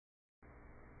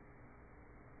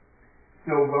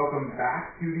So welcome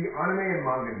back to the anime and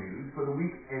manga news for the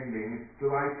week ending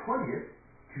July 20th,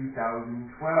 2012.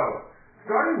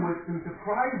 Starting with some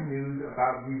surprise news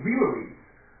about the re-release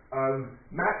of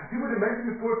Super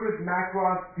Dimension Fortress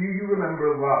Macross Do You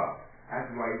Remember Love? That's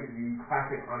right, the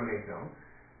classic anime film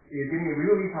is getting a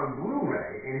re-release on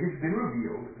Blu-ray, and it has been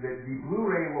revealed that the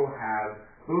Blu-ray will have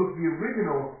both the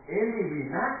original and a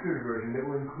remastered version that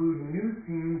will include new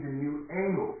scenes and new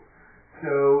angles.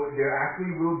 So there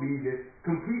actually will be this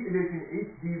complete edition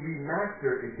HD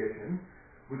remaster edition,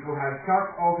 which will have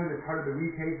shots altered as part of the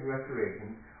retake and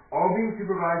restoration, all being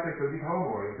supervised by Shoji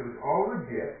Kawamori, so it's all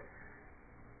legit.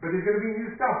 But there's going to be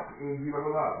new stuff in You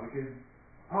Remember Love, which is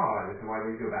odd as to why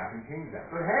they go back and change that.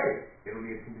 But hey, it'll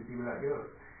be interesting to see where that goes.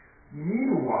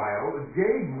 Meanwhile,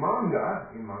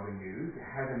 JManga, in manga news,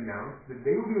 has announced that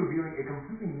they will be revealing a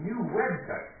completely new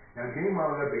website. Now,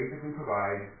 JManga basically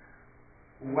provides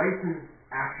licensed,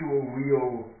 actual,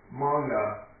 real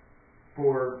manga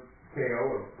for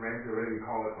sale, or rent, or whatever you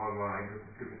call it, online, for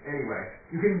subscription. Anyway,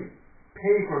 you can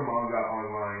pay for manga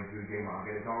online through JManga,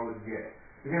 and it's all legit.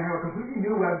 They're going to have a completely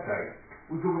new website,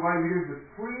 which will provide readers with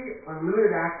free,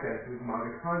 unlimited access to its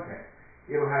manga content.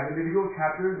 It'll have individual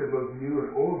chapters of both new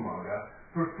and old manga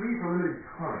for free for a limited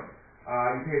time.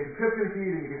 You pay a subscription fee,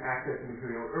 and you can access the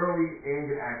material early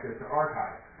and get access to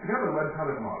archives. It's kind of a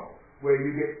webcomic model, where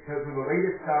you get some of the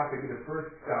latest stuff, maybe the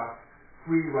first stuff,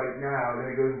 free right now,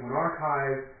 then it goes into an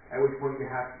archive, at which point you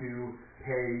have to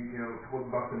pay, a couple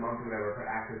of bucks a month or whatever for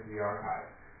access to the archive.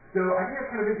 So I think that's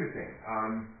kind of interesting.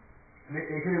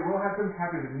 They said it will have some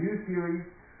chapters of new series.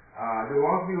 They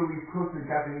will also be released close to the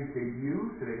Japanese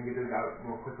debut, so they can get those out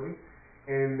more quickly.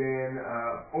 And then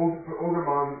for older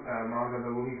manga,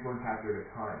 they'll release one chapter at a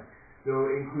time. They'll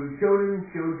include shonen,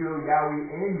 shoujo, yaoi,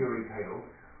 and yuri titles,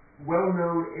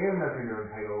 well-known and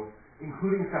lesser-known titles,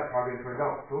 including stuff targeted for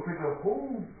adults. So it'll take a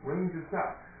whole range of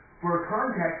stuff. For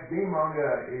context,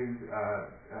 JManga is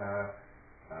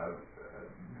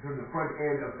sort of the front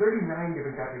end of 39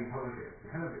 different Japanese publishers.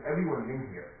 Kind of everyone's in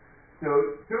here. So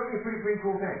certainly a pretty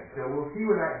cool thing. So we'll see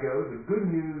where that goes. The good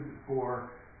news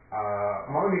for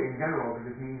manga in general,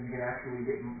 because this means you can actually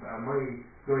get money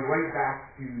going right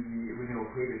back to the original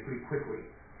creators pretty quickly.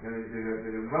 There's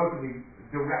a relatively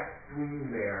direct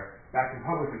stream there, back to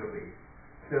publishers at least.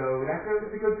 So that's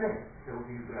a good thing. So we'll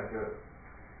see where that goes.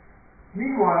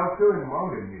 Meanwhile, still in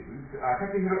manga news,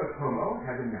 Katsuhiro Otomo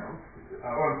has announced,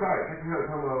 Katsuhiro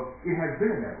Otomo, it has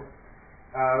been announced,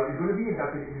 is going to be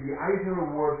inducted into the Eisner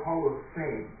Award Hall of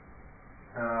Fame.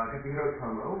 Katsuhiro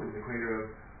Otomo is the creator of,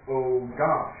 oh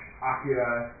gosh,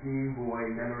 Akira, Steam Boy,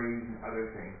 Memories, and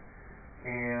other things.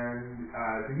 And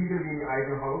so he's going to be in the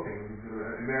Eisner Hall of Fame, which is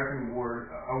an American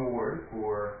award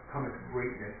for comic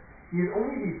greatness. He is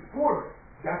only the fourth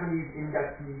Japanese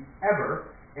inductee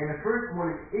ever, and the first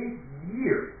one in 8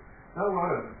 years. Not a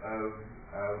lot of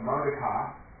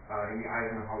mangaka in the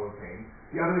Eisner Hall of Fame.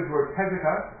 The others were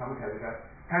Tezuka,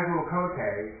 Kazuo Kote,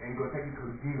 and Goseki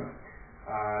Kojima.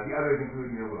 The others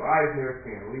include, Will Eisner,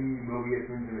 Stan Lee, Mobius,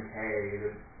 Rinja McKay,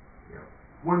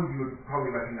 ones you would probably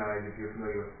recognize if you're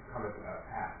familiar with comic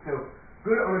past. So,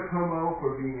 good on Otomo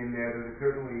for being in there. Those are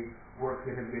certainly works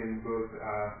that have been both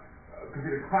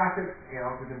considered classics and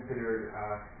also considered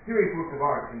serious works of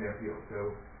art in their field.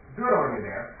 So, good on you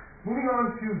there. Moving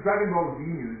on to Dragon Ball Z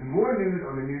news. More news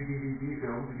on the new DBZ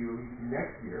film to be released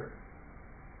next year.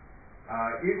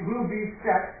 It will be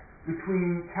set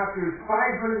between chapters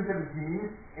 517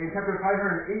 and chapter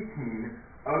 518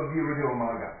 of the original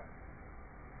manga.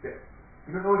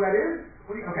 You don't know what that is?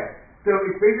 Okay. So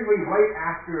it's basically right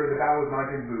after the battle with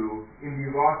Majin Buu in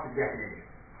the Lost Decade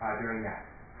during that.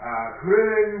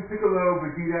 Krillin, Piccolo,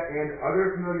 Vegeta, and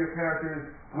other familiar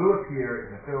characters will appear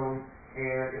in the film,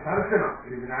 and it's not a spin-off.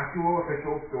 It is an actual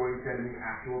official story set in the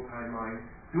actual timeline,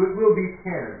 so it will be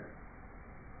canon.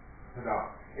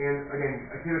 And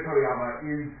again, Akira Toriyama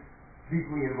is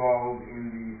deeply involved in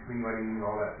the screenwriting and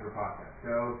all that sort of process.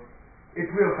 So it's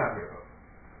real stuff here, folks.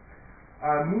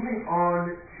 Moving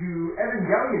on to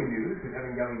Evangelion news, because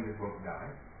Evangelion is supposed to die.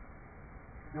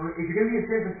 So if you're going to be in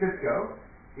San Francisco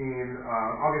in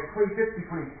August 25th to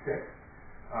 26th,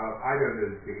 either of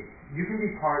those dates, you can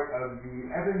be part of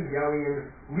the Evangelion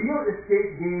Real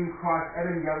Escape Game Cross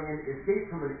Evangelion Escape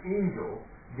from an Angel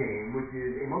game, which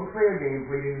is a multiplayer game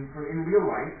played in real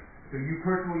life. So you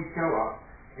personally show up,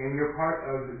 and you're part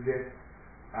of this,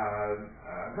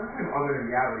 not kind of alternate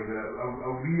reality, but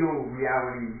a real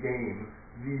reality game.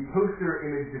 The poster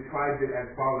image describes it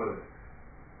as follows.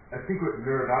 A secret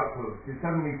nerve outpost is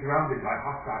suddenly surrounded by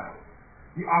hostiles.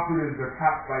 The operatives are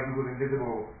trapped by group of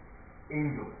invisible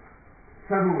angels.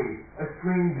 Suddenly, a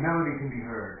strange melody can be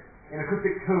heard. An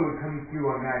acoustic code comes through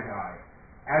on Magi.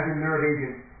 As a nerd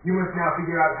agent, you must now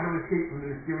figure out how to escape from the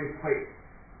mysterious place,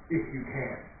 if you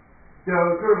can. So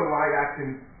it's sort of a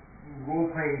live-action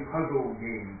role-playing puzzle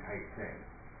game type thing.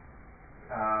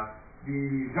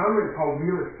 The genre is called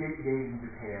real escape games in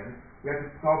Japan. You have to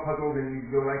solve puzzles and use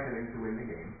real life settings to win the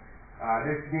game.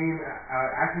 This game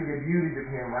actually debuted in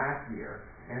Japan last year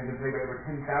and has been played by over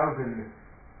 10,000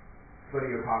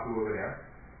 study otaku over there.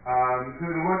 So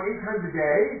it'll run 8 times a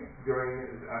day during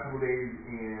a couple days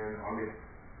in August.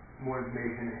 More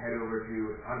information, head over to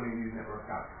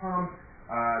animenewsnetwork.com.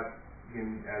 $20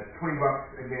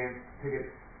 advance tickets,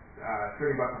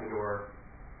 $30 at the door.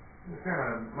 A fair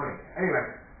amount of money. Anyway,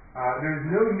 there's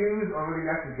no news on whether you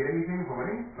actually get anything for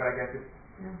winning, but I guess it's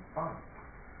fun.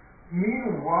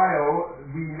 Meanwhile,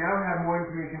 we now have more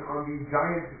information on the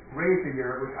giant ray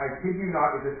figure, which I kid you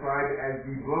not is described as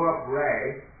the blow-up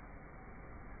ray,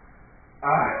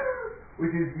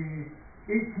 which is the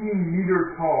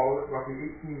 18-meter tall, roughly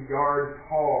 18 yards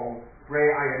tall Ray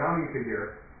Ayanami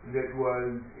figure that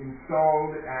was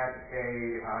installed at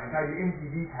inside the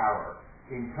MTV Tower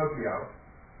in Tokyo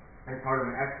as part of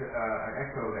an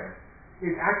expo event.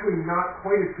 It's actually not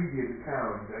quite as creepy as it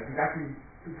sounds. She's actually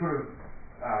sort of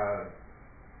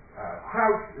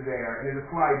crouched there, and there's a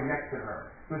slide next to her.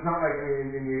 So it's not like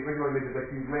in the original images, like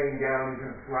she's laying down and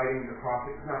kind of sliding across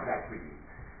it. It's not that creepy.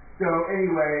 So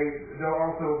anyway, they'll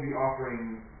also be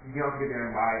offering, you can also get there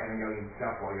and buy a million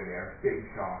stuff while you're there. Big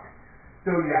shock.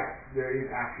 So yes, there is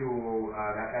actual,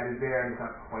 that is there, and it's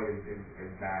not quite as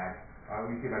bad.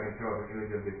 Let me see if I can show up an image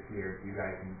of this here so you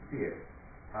guys can see it.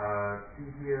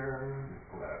 See here, just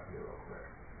pull that up here real quick.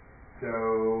 So,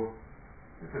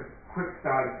 just a quick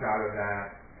side shot of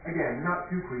that. Again, not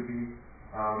too creepy.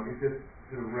 It's just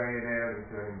sort of Ray there, and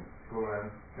so I can go around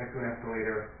next to an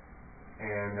escalator.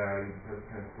 And you can just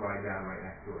kind of slide down right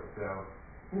next to her. So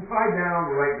you can slide down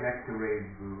right next to Ray's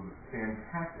boobs.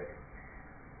 Fantastic.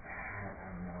 I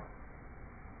don't know.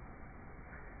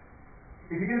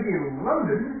 If you're going to be in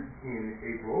London in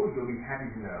April, you'll be happy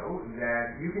to know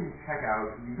that you can check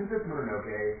out the Princess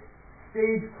Mononoke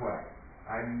stage play.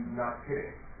 I'm not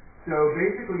kidding. So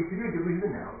basically, Studio Ghibli has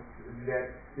announced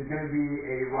that there's going to be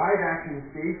a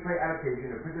live-action stage play adaptation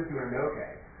of Princess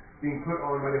Mononoke being put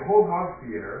on by the Whole House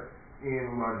Theatre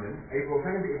in London, April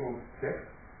 2nd to April 6th.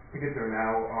 Tickets are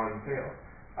now on sale.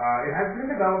 It has been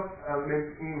developed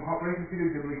in cooperation with Studio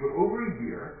Ghibli for over a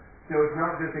year, so it's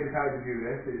not just they decided to do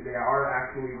this, they are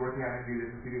actually working out how to do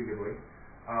this with Studio Ghibli.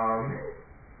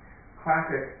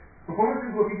 Classic.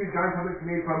 Performances will feature giant puppets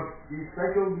made from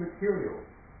recycled materials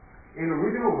and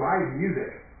original live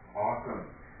music. Awesome.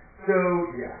 So,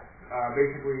 yeah,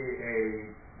 basically a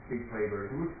big play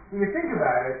version. When you think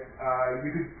about it,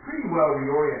 you could pretty well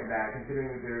reorient that,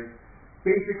 considering that there's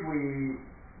basically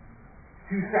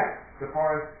 2 sets, the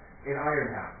Forest and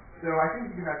Iron House. So I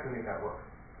think you can actually make that work.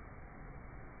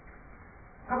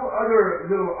 A couple other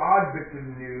little odd bits of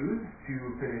news to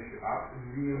finish up.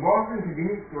 The Lawson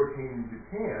convenience store chain in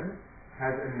Japan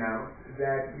has announced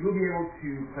that you'll be able to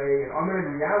play an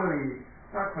augmented reality,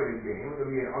 not quite a game,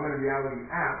 it'll be an augmented reality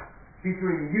app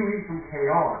featuring Yui from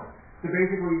K-On! So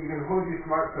basically, you can hold your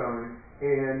smartphone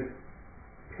and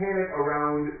pan it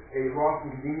around a Lawson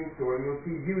convenience store, and you'll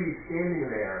see Yui standing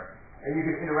there, and you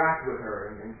can interact with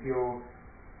her, and she'll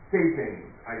say things,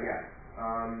 I guess.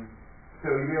 So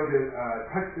you'll be able to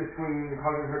touch the screen,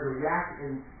 causing her to react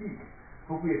and speak.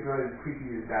 Hopefully it's not as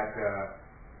creepy as that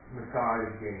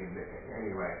massage game.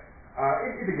 Anyway,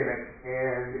 it's a gimmick,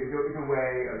 and it's a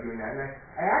way of doing that. And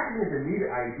I actually think it's a neat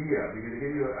idea, because it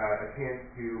gives you a chance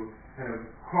to kind of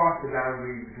cross the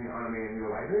boundaries between anime and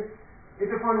real life. It's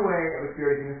a fun way of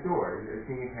experiencing a story,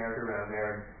 seeing a character around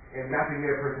there, and mapping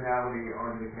their personality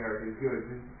onto the character is good.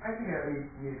 I think a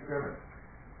neat experiment.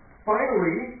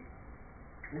 Finally,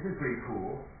 this is pretty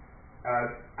cool.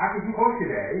 Akihiko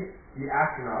today, the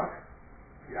actual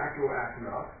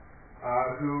astronaut,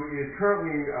 who is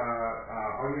currently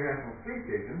on the International Space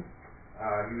Station.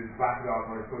 He was blasted off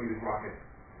on a Soyuz rocket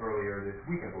earlier this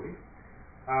week, I believe.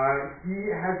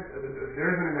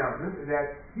 There's an announcement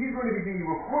that he's going to be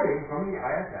recording from the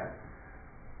ISS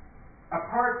a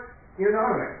part in an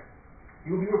anime.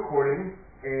 He will be recording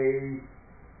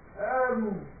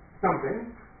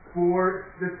something for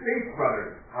the Space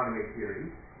Brothers anime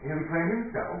series, and he'll be playing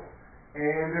himself,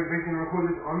 and they're basically going to record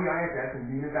this on the ISS and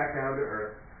beam it back down to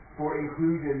Earth for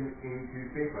inclusion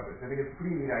into Space Brothers. I think it's a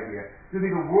pretty neat idea. This will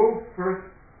be the world's first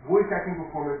voice acting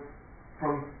performance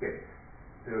from space.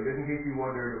 So just in case you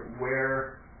wondered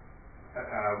where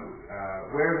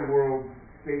the world's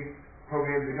space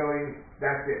programs are going,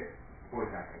 that's it,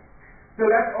 voice acting. So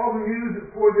that's all the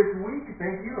news for this week.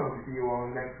 Thank you. I hope to see you all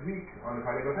next week on the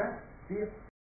Friday Go Fast. See you.